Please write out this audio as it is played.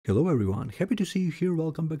Hello everyone, happy to see you here.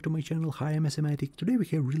 Welcome back to my channel. Hi, I'm Mathematic. Today we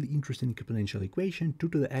have really interesting exponential equation 2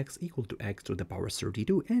 to the x equal to x to the power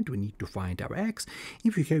 32, and we need to find our x.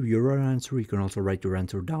 If you have your answer, you can also write your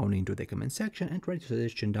answer down into the comment section and write your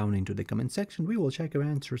suggestion down into the comment section. We will check our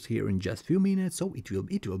answers here in just a few minutes, so it will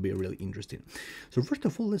be really interesting. So first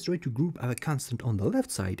of all, let's try to group our constant on the left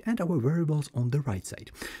side and our variables on the right side.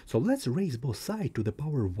 So let's raise both sides to the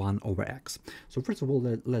power 1 over x. So first of all,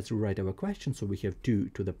 let's rewrite our question. So we have 2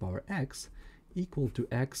 to the power x equal to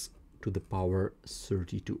x to the power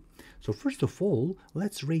 32. So first of all,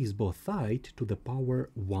 let's raise both sides to the power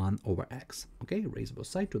 1 over x. Okay, raise both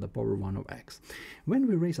sides to the power 1 over x. When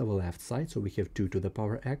we raise our left side, so we have 2 to the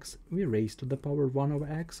power x, we raise to the power 1 over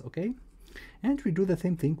x, okay? And we do the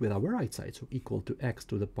same thing with our right side, so equal to x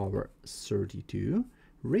to the power 32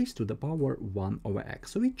 raised to the power 1 over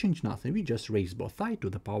x. So we change nothing, we just raise both sides to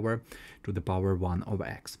the power 1 over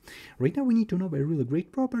x. Right now we need to know a really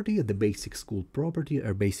great property, the basic school property,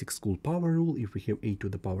 or basic school power rule. If we have a to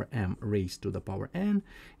the power m raised to the power n,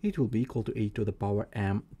 it will be equal to a to the power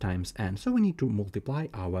m times n. So we need to multiply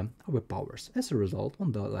our powers. As a result,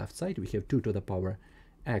 on the left side we have 2 to the power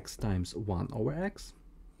x times 1 over x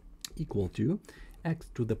equal to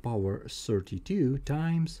x to the power 32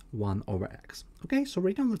 times 1 over x. Okay, so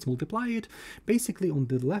right now let's multiply it. Basically, on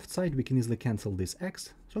the left side we can easily cancel this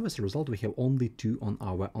x, so as a result we have only 2 on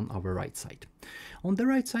our right side. On the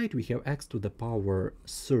right side we have x to the power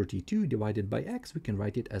 32 divided by x. We can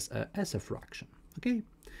write it as a fraction. Okay,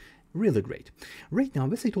 really great. Right now,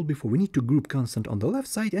 as I told before, we need to group constant on the left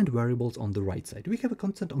side and variables on the right side. We have a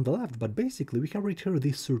constant on the left, but basically we have right here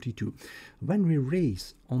this 32. When we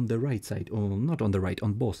raise on the right side, or not on the right,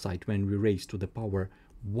 on both sides, when we raise to the power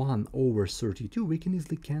 1 over 32, we can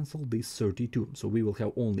easily cancel this 32. So we will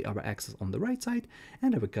have only our x's on the right side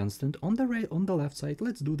and have a constant on the left side.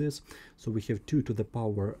 Let's do this. So we have 2 to the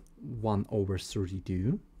power 1 over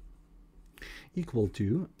 32 equal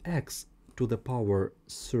to x to the power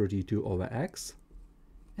 32 over x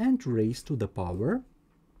and raised to the power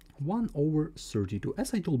 1 over 32.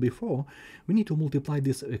 As I told before, we need to multiply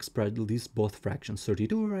this both fractions,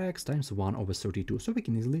 32 over x times 1 over 32. So we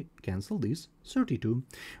can easily cancel this 32,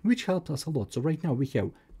 which helps us a lot. So right now we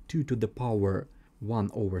have 2 to the power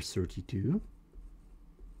 1 over 32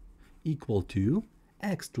 equal to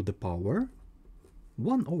x to the power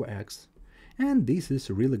 1 over x. And this is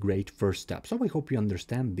a really great first step. So I hope you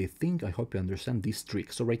understand this thing. I hope you understand this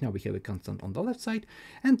trick. So right now we have a constant on the left side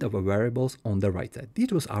and our variables on the right side.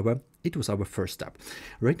 It was our first step.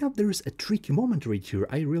 Right now there is a tricky moment right here.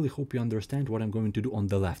 I really hope you understand what I'm going to do on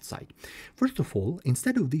the left side. First of all,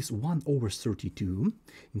 instead of this 1 over 32,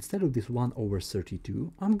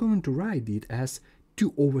 I'm going to write it as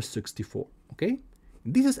 2 over 64. Okay?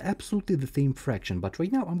 This is absolutely the same fraction, but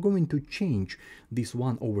right now I'm going to change this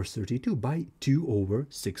 1 over 32 by 2 over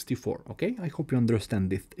 64, okay? I hope you understand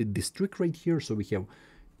this trick right here. So we have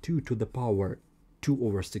 2 to the power 2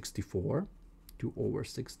 over 64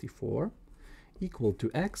 equal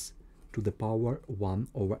to x to the power 1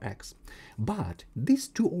 over x. But this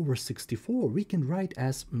 2 over 64 we can write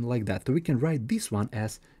as like that. So we can write this one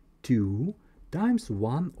as 2 times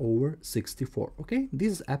 1 over 64. Okay,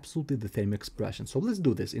 this is absolutely the same expression. So let's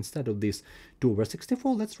do this. Instead of this 2 over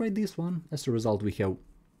 64, let's write this one. As a result, we have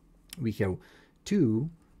 2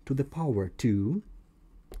 to the power 2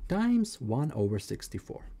 times 1 over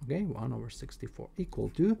 64. Okay, 1 over 64 equal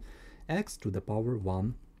to x to the power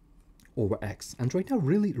 1 over x. And right now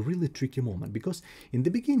really tricky moment, because in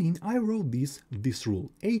the beginning I wrote this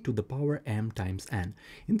rule, a to the power m times n.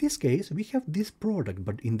 In this case we have this product,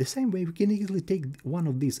 but in the same way we can easily take one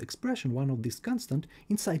of these expression, one of this constant,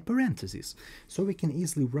 inside parentheses. So we can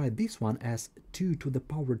easily write this one as 2 to the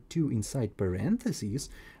power 2 inside parentheses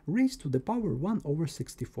raised to the power 1 over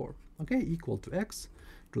 64, okay, equal to x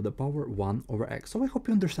to the power 1 over x. So I hope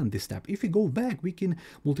you understand this step. If we go back, we can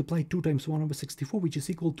multiply 2 times 1 over 64, which is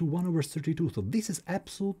equal to 1 over 32. So this is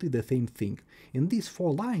absolutely the same thing. In these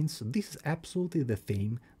 4 lines, this is absolutely the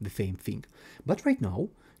same thing. But right now,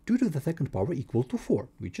 2 to the second power equal to 4,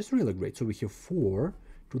 which is really great. So we have 4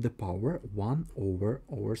 to the power 1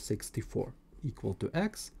 over 64 equal to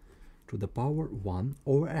x to the power 1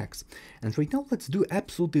 over x. And right now let's do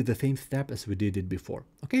absolutely the same step as we did it before.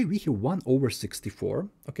 Okay, we have 1 over 64.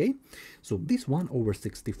 Okay, so this 1 over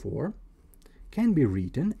 64 can be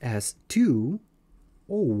written as 2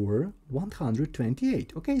 over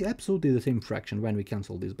 128. Okay, absolutely the same fraction. When we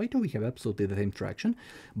cancel this by 2, we have absolutely the same fraction,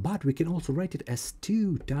 but we can also write it as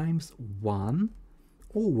 2 times 1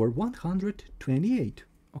 over 128.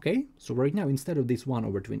 Okay, so right now instead of this 1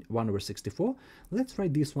 over 1 over 64, let's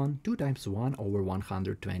write this one 2 times 1 over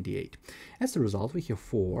 128. As a result, we have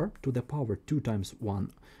 4 to the power 2 times 1,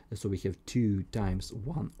 so we have 2 times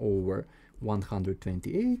 1 over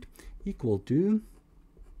 128 equal to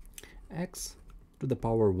x to the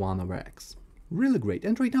power 1 over x. Really great.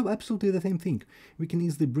 And right now, absolutely the same thing. We can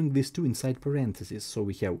easily bring these two inside parentheses. So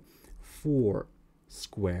we have 4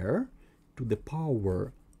 square to the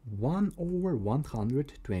power 1 over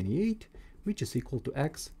 128, which is equal to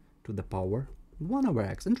x to the power 1 over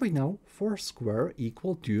x. And right now, 4 square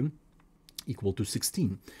equal to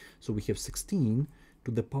 16. So we have 16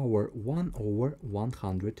 to the power 1 over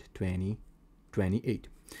 128.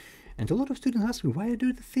 And a lot of students ask me, why I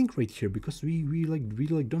do the thing right here? Because we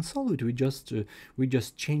don't solve it. We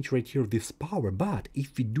just change right here this power. But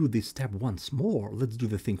if we do this step once more, let's do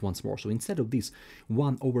the thing once more. So instead of this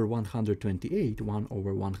 1 over 128,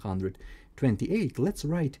 let's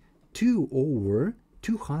write 2 over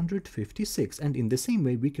 256. And in the same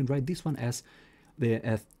way, we can write this one as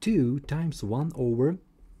 2 times 1 over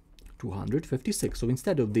 256. So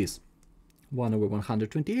instead of this 1 over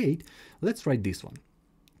 128, let's write this one.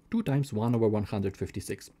 2 times 1 over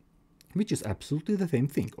 156, which is absolutely the same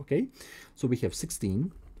thing, okay? So we have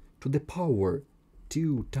 16 to the power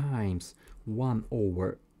 2 times 1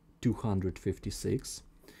 over 256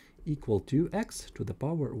 equal to x to the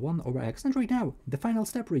power 1 over x. And right now, the final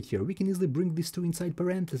step right here, we can easily bring these two inside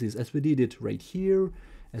parentheses as we did it right here,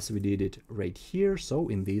 as we did it right here. So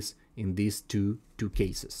in these two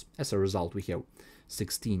cases, as a result, we have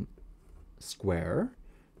 16 square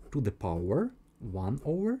to the power 1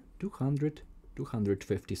 over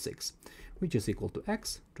 256, which is equal to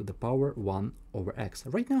x to the power 1 over x.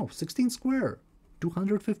 Right now, 16 square,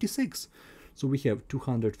 256. So we have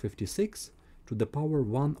 256 to the power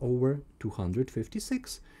 1 over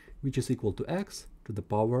 256, which is equal to x to the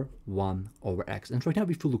power 1 over x. And right now,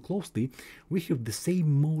 if you look closely, we have the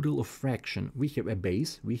same model of fraction. We have a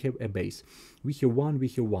base, we have 1, we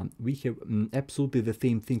have 1. We have absolutely the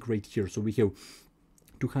same thing right here. So we have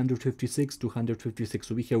 256.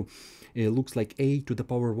 So we have, looks like a to the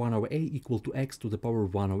power 1 over a equal to x to the power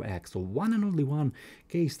 1 over x. So one and only one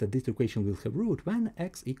case that this equation will have root when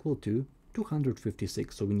x equal to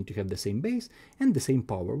 256. So we need to have the same base and the same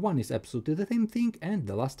power. One is absolutely the same thing, and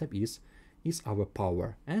the last step is our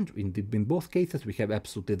power. And in both cases, we have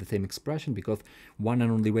absolutely the same expression, because one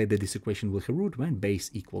and only way that this equation will have root when base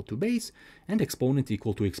equal to base and exponent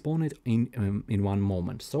equal to exponent in one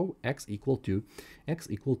moment. So x equal to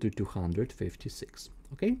 256.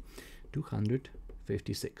 Okay,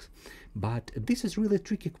 256. But this is really a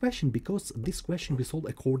tricky question, because this question we solve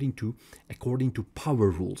according to power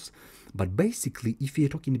rules. But basically, if we are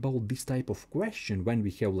talking about this type of question, when we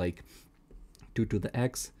have like 2 to the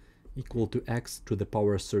x equal to x to the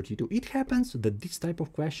power 32, it happens that this type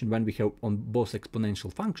of question, when we have on both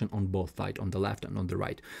exponential function on both sides, on the left and on the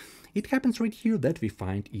right, it happens right here that we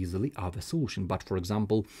find easily our solution. But for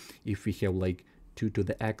example, if we have like 2 to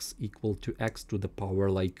the x equal to x to the power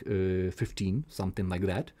like 15, something like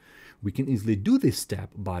that, we can easily do this step,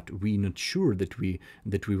 but we're not sure that we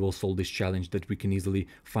will solve this challenge, that we can easily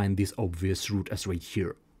find this obvious root as right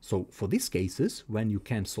here. So for these cases, when you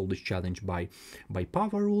can't solve this challenge by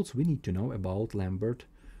power rules, we need to know about Lambert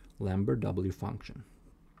W function.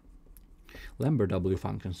 Lambert W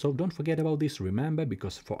function. So don't forget about this, remember,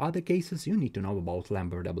 because for other cases you need to know about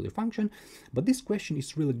Lambert W function. But this question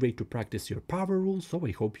is really great to practice your power rules, so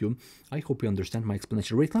I hope you understand my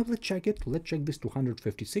explanation. Right now, let's check it. Let's check this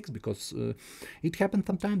 256, because it happened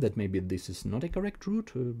sometime that maybe this is not a correct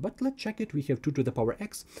root, but let's check it. We have 2 to the power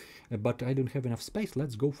x, but I don't have enough space.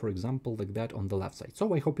 Let's go, for example, like that on the left side.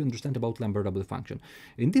 So I hope you understand about Lambert W function.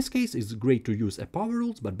 In this case, it's great to use a power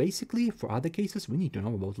rules, but basically for other cases we need to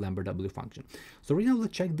know about Lambert W function. So right now,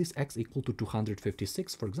 let's check this x equal to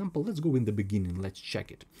 256. For example, let's go in the beginning, let's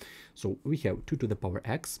check it. So we have 2 to the power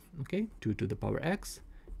x, okay, 2 to the power x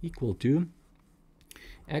equal to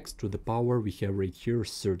x to the power, we have right here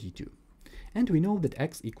 32. And we know that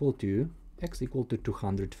x equal to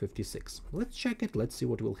 256. Let's check it, let's see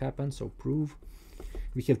what will happen. So prove,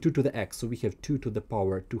 we have 2 to the x, so we have 2 to the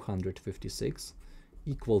power 256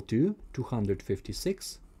 equal to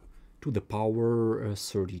 256 to the power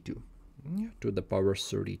 32. Yeah, to the power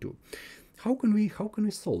 32. How can we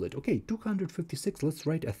solve it? Okay, 256, let's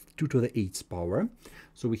write as 2 to the 8th power.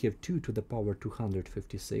 So we have 2 to the power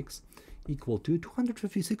 256 equal to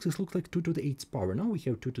 256. This looks like 2 to the 8th power. Now we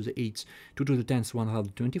have 2 to the 8th, 2 to the 10th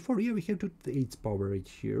 124. Yeah, we have 2 to the 8th power right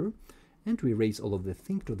here, and we raise all of the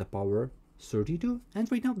thing to the power 32.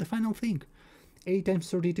 And right now the final thing, 8 times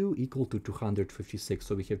 32 equal to 256.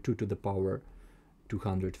 So we have 2 to the power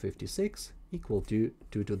 256 equal to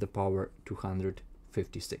 2 to the power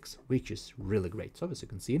 256, which is really great. So as you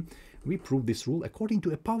can see, we prove this rule according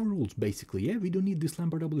to a power rules, basically. Yeah, we don't need this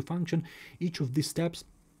Lambert W function. Each of these steps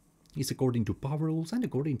is according to power rules and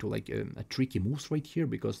according to like a tricky moves right here,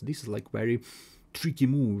 because this is like very tricky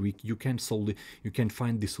move. You can't solve it, you can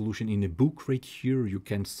find the solution in a book right here, you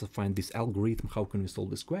can find this algorithm, how can we solve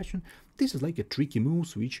this question. This is like a tricky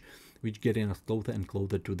moves which getting us closer and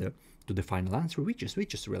closer to the final answer, which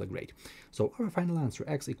is really great. So our final answer,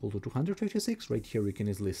 x equal to 256, right here we can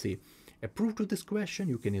easily see a proof to this question.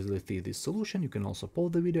 You can easily see this solution. You can also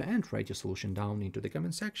pause the video and write your solution down into the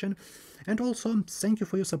comment section. And also, thank you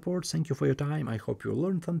for your support, thank you for your time. I hope you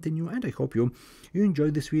learned something new, and I hope you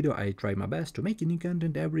enjoyed this video. I try my best to make new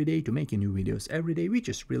content every day, to make new videos every day, which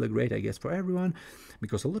is really great, I guess, for everyone,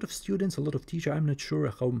 because a lot of students, a lot of teachers, I'm not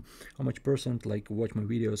sure how much percent like watch my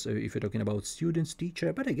videos if you're talking about students,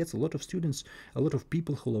 teacher, but I guess a lot of students, a lot of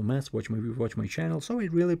people who love math watch my channel. So I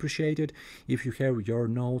really appreciate it if you have your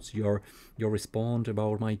notes, your response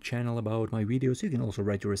about my channel, about my videos. You can also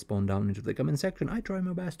write your response down into the comment section. I try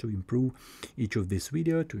my best to improve each of this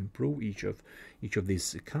video, to improve each of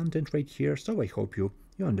this content right here. So I hope you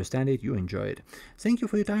understand it, you enjoy it. Thank you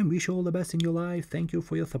for your time. Wish you all the best in your life. Thank you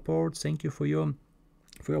for your support. Thank you for your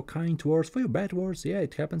kind words, for your bad words. Yeah,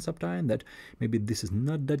 it happens sometime that maybe this is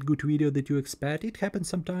not that good video that you expect. It happens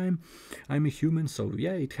sometime. I'm a human, so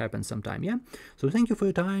yeah, it happens sometime. Yeah, so thank you for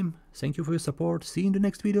your time, thank you for your support. See you in the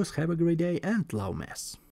next videos. Have a great day and love math.